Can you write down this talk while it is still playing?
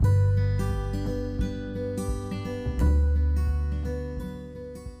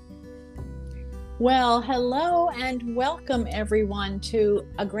Well, hello and welcome everyone to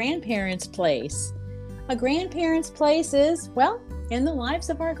A Grandparent's Place. A Grandparent's Place is, well, in the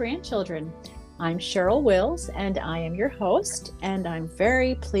lives of our grandchildren. I'm Cheryl Wills and I am your host, and I'm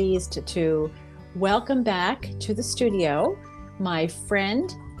very pleased to welcome back to the studio my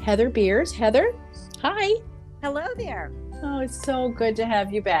friend Heather Beers. Heather, hi. Hello there. Oh, it's so good to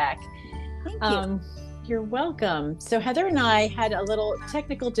have you back. Thank you. You're welcome. So Heather and I had a little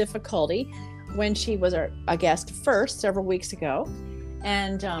technical difficulty when she was a guest first several weeks ago,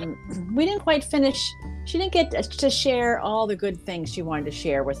 and we didn't quite finish. She didn't get to share all the good things she wanted to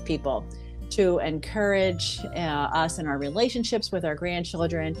share with people to encourage us in our relationships with our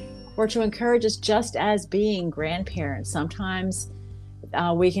grandchildren, or to encourage us just as being grandparents. Sometimes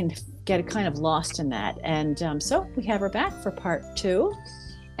we can get kind of lost in that, and so we have her back for part two.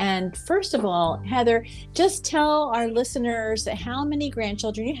 And first of all, Heather, just tell our listeners how many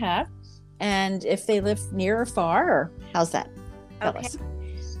grandchildren you have, and if they live near or far, or how's that? Tell us.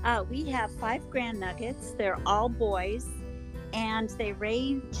 We have 5 Grandnuggets. They're all boys, and they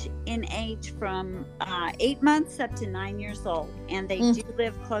range in age from 8 months up to 9 years old. And they do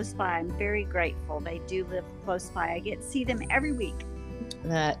live close by. I'm very grateful. They do live close by. I get to see them every week.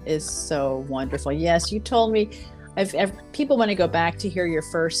 That is so wonderful. Yes, you told me. If people want to go back to hear your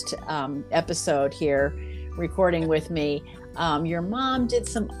first episode here, recording with me, your mom did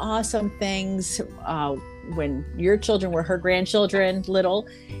some awesome things when your children were her grandchildren, little,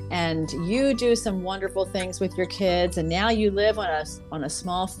 and you do some wonderful things with your kids. And now you live on a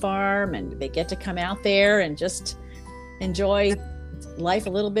small farm, and they get to come out there and just enjoy life a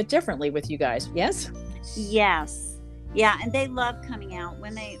little bit differently with you guys. Yes? Yes. Yeah, and they love coming out.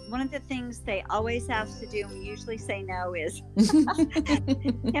 One of the things they always ask to do, and we usually say no, is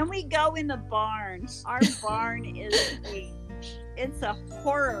can we go in the barn? Our barn it's a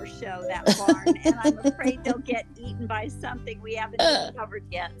horror show, that barn, and I'm afraid they'll get eaten by something we haven't discovered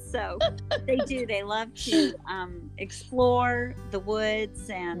yet. So they love to explore the woods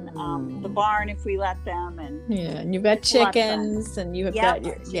and the barn if we let them. And you've got chickens, and you have got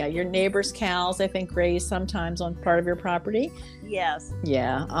your neighbor's cows, I think, raised sometimes on part of your property. Yes.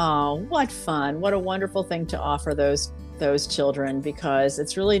 Yeah. Oh, what fun. What a wonderful thing to offer those children, because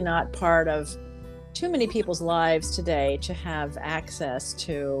it's really not part of too many people's lives today to have access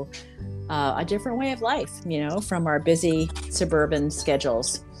to a different way of life, from our busy suburban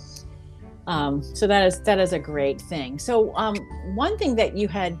schedules. So that is a great thing. So one thing that we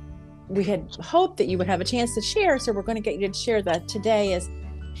had hoped that you would have a chance to share, so we're going to get you to share that today, is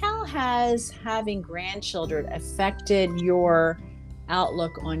how has having grandchildren affected your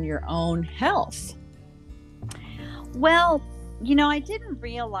outlook on your own health? Well, I didn't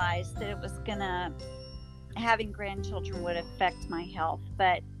realize that it was having grandchildren would affect my health,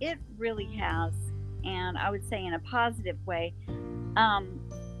 but it really has. And I would say in a positive way.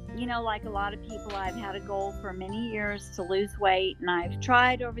 Like a lot of people, I've had a goal for many years to lose weight, and I've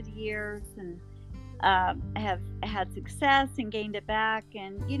tried over the years and have had success and gained it back,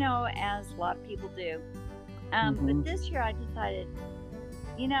 and, as a lot of people do. But this year I decided,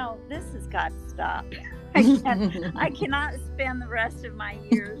 this has got to stop. I cannot spend the rest of my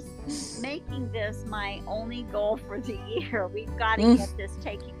years making this my only goal for the year. We've got to get this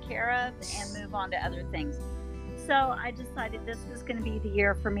taken care of and move on to other things. So I decided this was going to be the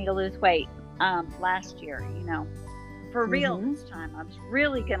year for me to lose weight. Last year, for real this time, I was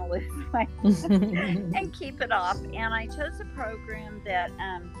really going to lose weight and keep it off. And I chose a program that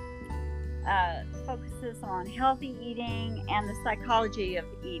focuses on healthy eating and the psychology of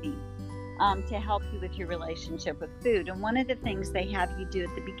eating. To help you with your relationship with food. And one of the things they have you do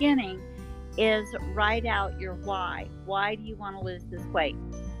at the beginning is write out your why. Why do you want to lose this weight?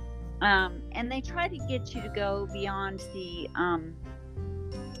 And they try to get you to go beyond the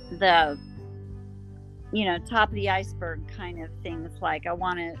top of the iceberg kind of things, like I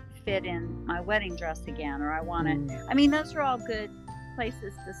want to fit in my wedding dress again, or I want to, those are all good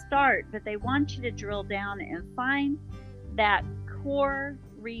places to start, but they want you to drill down and find that core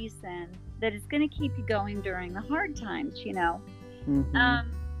reason that is going to keep you going during the hard times,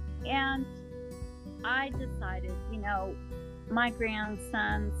 And I decided, my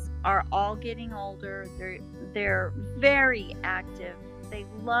grandsons are all getting older. They're very active. They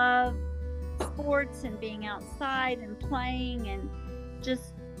love sports and being outside and playing, and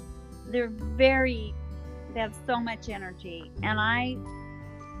just they have so much energy. And I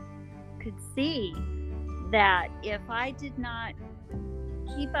could see that if I did not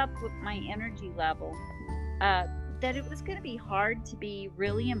keep up with my energy level, that it was going to be hard to be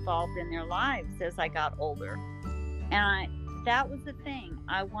really involved in their lives as I got older. And that was the thing.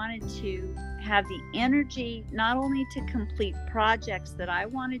 I wanted to have the energy not only to complete projects that I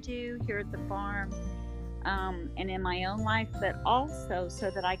want to do here at the farm, and in my own life, but also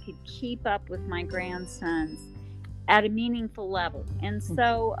so that I could keep up with my grandsons at a meaningful level. And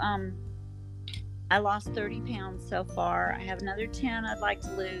so I lost 30 pounds so far. I have another 10 I'd like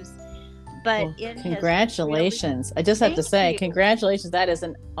to lose. But Well, it has congratulations. really, I just have to thank say, you. congratulations. That is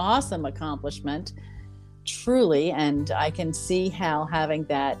an awesome accomplishment, truly. And I can see how having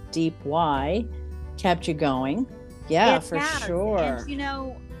that deep why kept you going. Yeah, It for has. sure. And you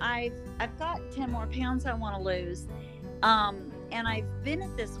know, I've got 10 more pounds I want to lose. And I've been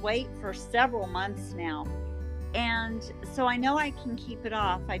at this weight for several months now. And so I know I can keep it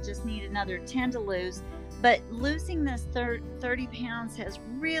off. I just need another 10 to lose. But losing this 30 pounds has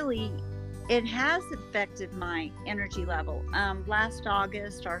really, it has affected my energy level. Last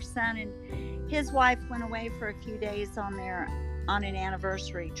August, our son and his wife went away for a few days on an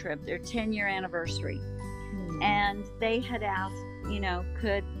anniversary trip, their 10-year anniversary. And they had asked, you know,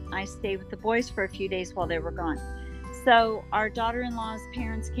 could I stay with the boys for a few days while they were gone? So our daughter-in-law's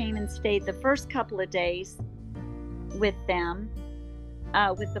parents came and stayed the first couple of days with them,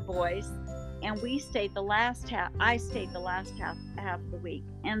 with the boys, and we stayed the last half. I stayed the last half of the week,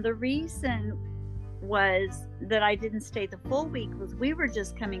 and the reason was that I didn't stay the full week was we were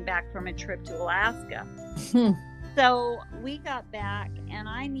just coming back from a trip to Alaska. So we got back, and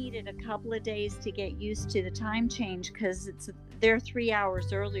I needed a couple of days to get used to the time change because they're 3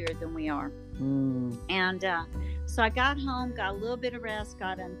 hours earlier than we are. And so I got home, got a little bit of rest,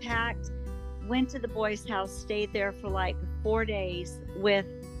 got unpacked, went to the boys' house, stayed there for like 4 days with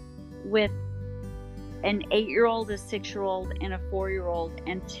an 8-year-old, a 6-year-old, and a 4-year-old,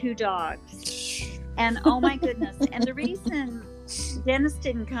 and 2 dogs. And oh my goodness. And the reason Dennis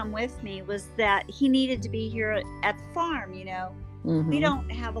didn't come with me was that he needed to be here at the farm. You know, we don't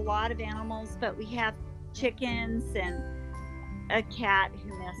have a lot of animals, but we have chickens and a cat who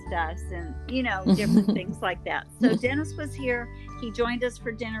missed us, and you know, different things like that. So Dennis was here. He joined us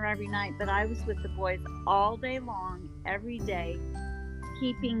for dinner every night, but I was with the boys all day long, every day,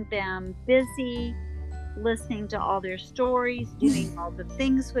 keeping them busy, listening to all their stories, doing all the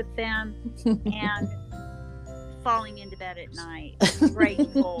things with them, and falling into bed at night,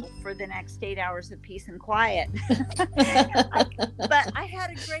 grateful for the next 8 hours of peace and quiet. But I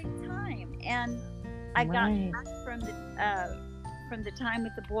had a great time, and I got back from the time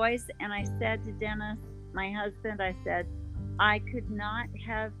with the boys, and I said to Dennis, my husband, I said, I could not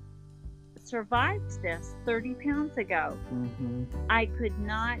have survived this 30 pounds ago. I could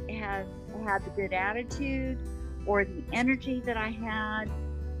not have had the good attitude or the energy that I had.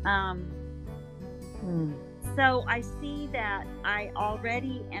 So I see that I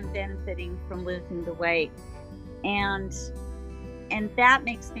already am benefiting from losing the weight, and that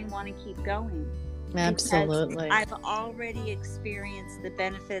makes me want to keep going. Absolutely. I've already experienced the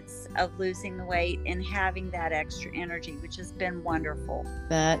benefits of losing the weight and having that extra energy, which has been wonderful.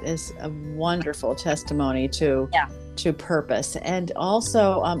 That is a wonderful testimony to purpose. And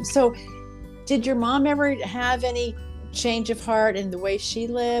also, so did your mom ever have any change of heart in the way she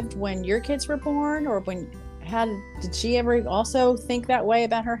lived when your kids were born, or did she ever also think that way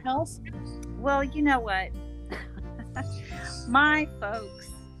about her health? Well, you know what? My folks,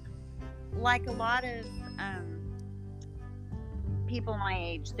 like a lot of people my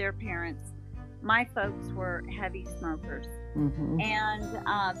age, their parents, my folks were heavy smokers. And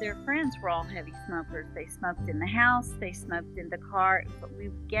their friends were all heavy smokers. They smoked in the house, they smoked in the car. But we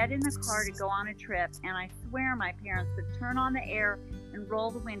would get in the car to go on a trip, and I swear my parents would turn on the air and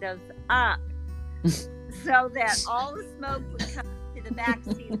roll the windows up so that all the smoke would come to the back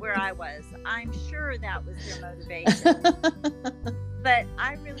seat where I was. I'm sure that was their motivation. But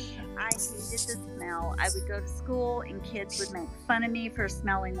I hated the smell. I would go to school, and kids would make fun of me for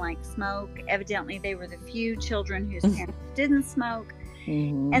smelling like smoke. Evidently, they were the few children whose parents didn't smoke.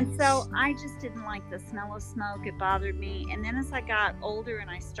 And so I just didn't like the smell of smoke. It bothered me. And then as I got older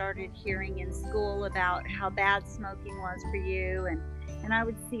and I started hearing in school about how bad smoking was for you, and I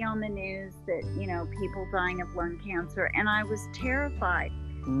would see on the news that, you know, people dying of lung cancer, and I was terrified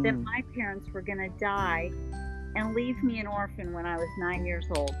that my parents were going to die and leave me an orphan when I was 9 years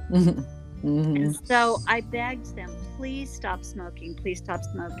old. And so I begged them, please stop smoking, please stop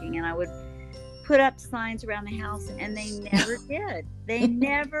smoking. And I would put up signs around the house, and they never did. They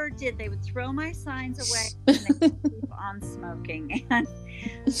never did. They would throw my signs away, and they would keep on smoking. And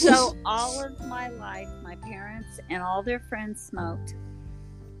so all of my life, my parents and all their friends smoked.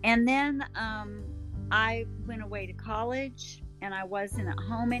 And then I went away to college, and I wasn't at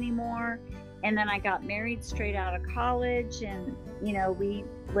home anymore. And then I got married straight out of college, and, we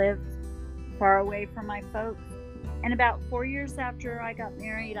lived far away from my folks. And about 4 years after I got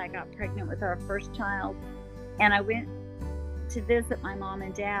married, I got pregnant with our first child. And I went to visit my mom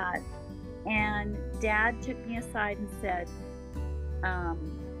and dad. And Dad took me aside and said,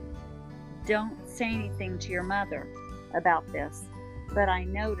 don't say anything to your mother about this. But I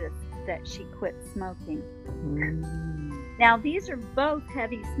noticed that she quit smoking. Now, these are both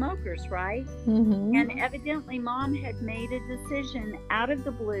heavy smokers, right? And evidently, Mom had made a decision out of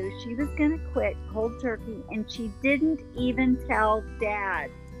the blue. She was going to quit cold turkey, and she didn't even tell Dad.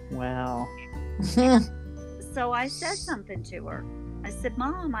 Wow. So I said something to her. I said,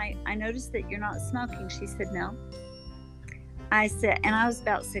 Mom, I noticed that you're not smoking. She said, no. I said, and I was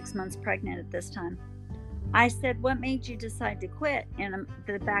about 6 months pregnant at this time. I said, what made you decide to quit? And in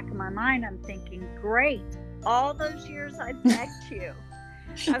the back of my mind, I'm thinking, great. All those years I begged you.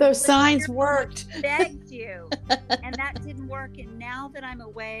 Those signs worked. Begged you. And that didn't work. And now that I'm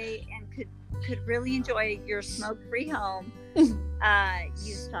away and could really enjoy your smoke-free home,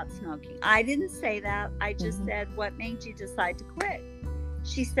 you stopped smoking. I didn't say that. I just said, what made you decide to quit?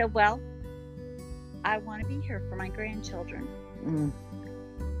 She said, well, I want to be here for my grandchildren.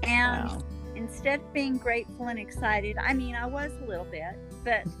 And wow. Instead of being grateful and excited, I mean, I was a little bit,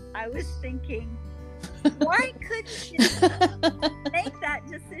 but I was thinking, why couldn't you make that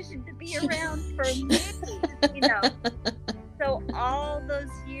decision to be around for me? So all those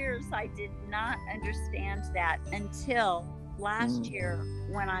years, I did not understand that until last year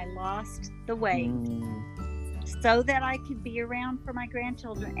when I lost the weight so that I could be around for my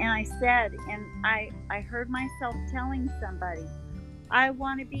grandchildren. And I said, and I heard myself telling somebody, I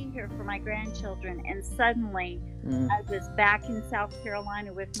want to be here for my grandchildren. And suddenly I was back in South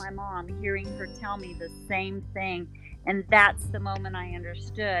Carolina with my mom, hearing her tell me the same thing. And that's the moment I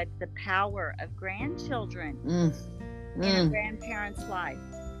understood the power of grandchildren in a grandparent's life.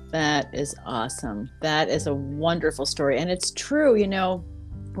 That is awesome. That is a wonderful story. And it's true,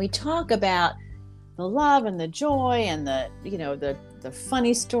 we talk about the love and the joy and the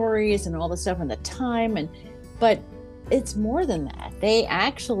funny stories and all the stuff and the time, but it's more than that. They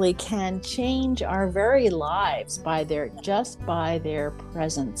actually can change our very lives by their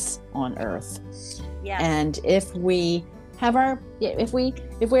presence on earth. Yes. And if we have if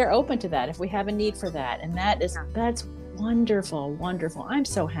we're open to that, if we have a need for that, and that's wonderful, wonderful. I'm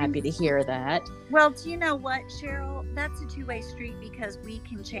so happy to hear that. Well, do you know what, Cheryl? That's a two-way street because we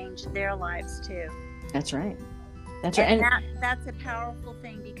can change their lives too. That's right. And that's a powerful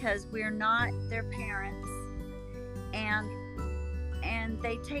thing because we're not their parents. And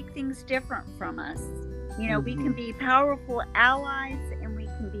they take things different from us. We can be powerful allies and we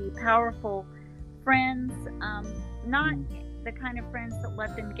can be powerful friends, not the kind of friends that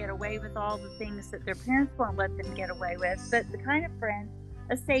let them get away with all the things that their parents won't let them get away with, but the kind of friend,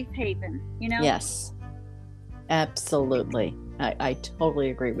 a safe haven, Yes, absolutely. I totally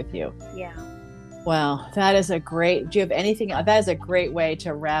agree with you. Yeah. Wow, that is do you have anything? That is a great way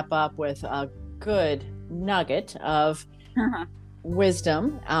to wrap up with a good nugget of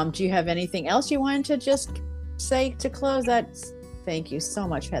wisdom. Do you have anything else you wanted to just say to close that? Thank you so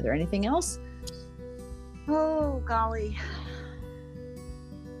much, Heather. Anything else? Oh, golly.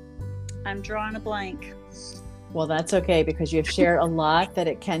 I'm drawing a blank. Well, that's okay because you've shared a lot that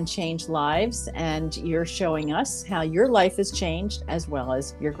it can change lives, and you're showing us how your life has changed as well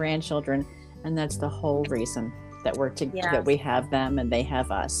as your grandchildren. And that's the whole reason that that we have them and they have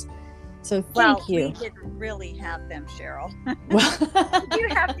us. So thank you. We didn't really have them, Cheryl. Well, you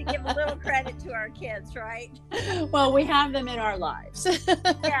have to give a little credit to our kids, right? Well, we have them in our lives.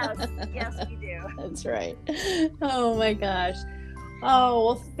 Yes, we do. That's right. Oh my gosh. Oh,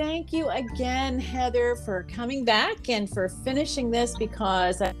 well, thank you again, Heather, for coming back and for finishing this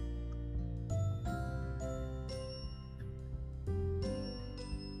because I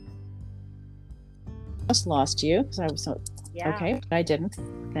almost lost you because I was so okay, but I didn't.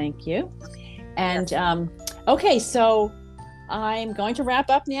 Thank you. And okay, so I'm going to wrap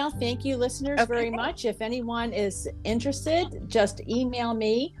up now. Thank you, listeners, very much. If anyone is interested, just email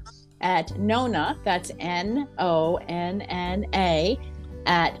me at Nonna, that's NONNA,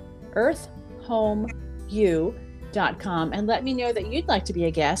 at earthhomeu.com, and let me know that you'd like to be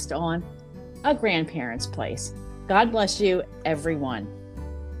a guest on A Grandparent's Place. God bless you, everyone.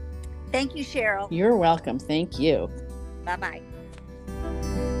 Thank you, Cheryl. You're welcome. Thank you. Bye-bye.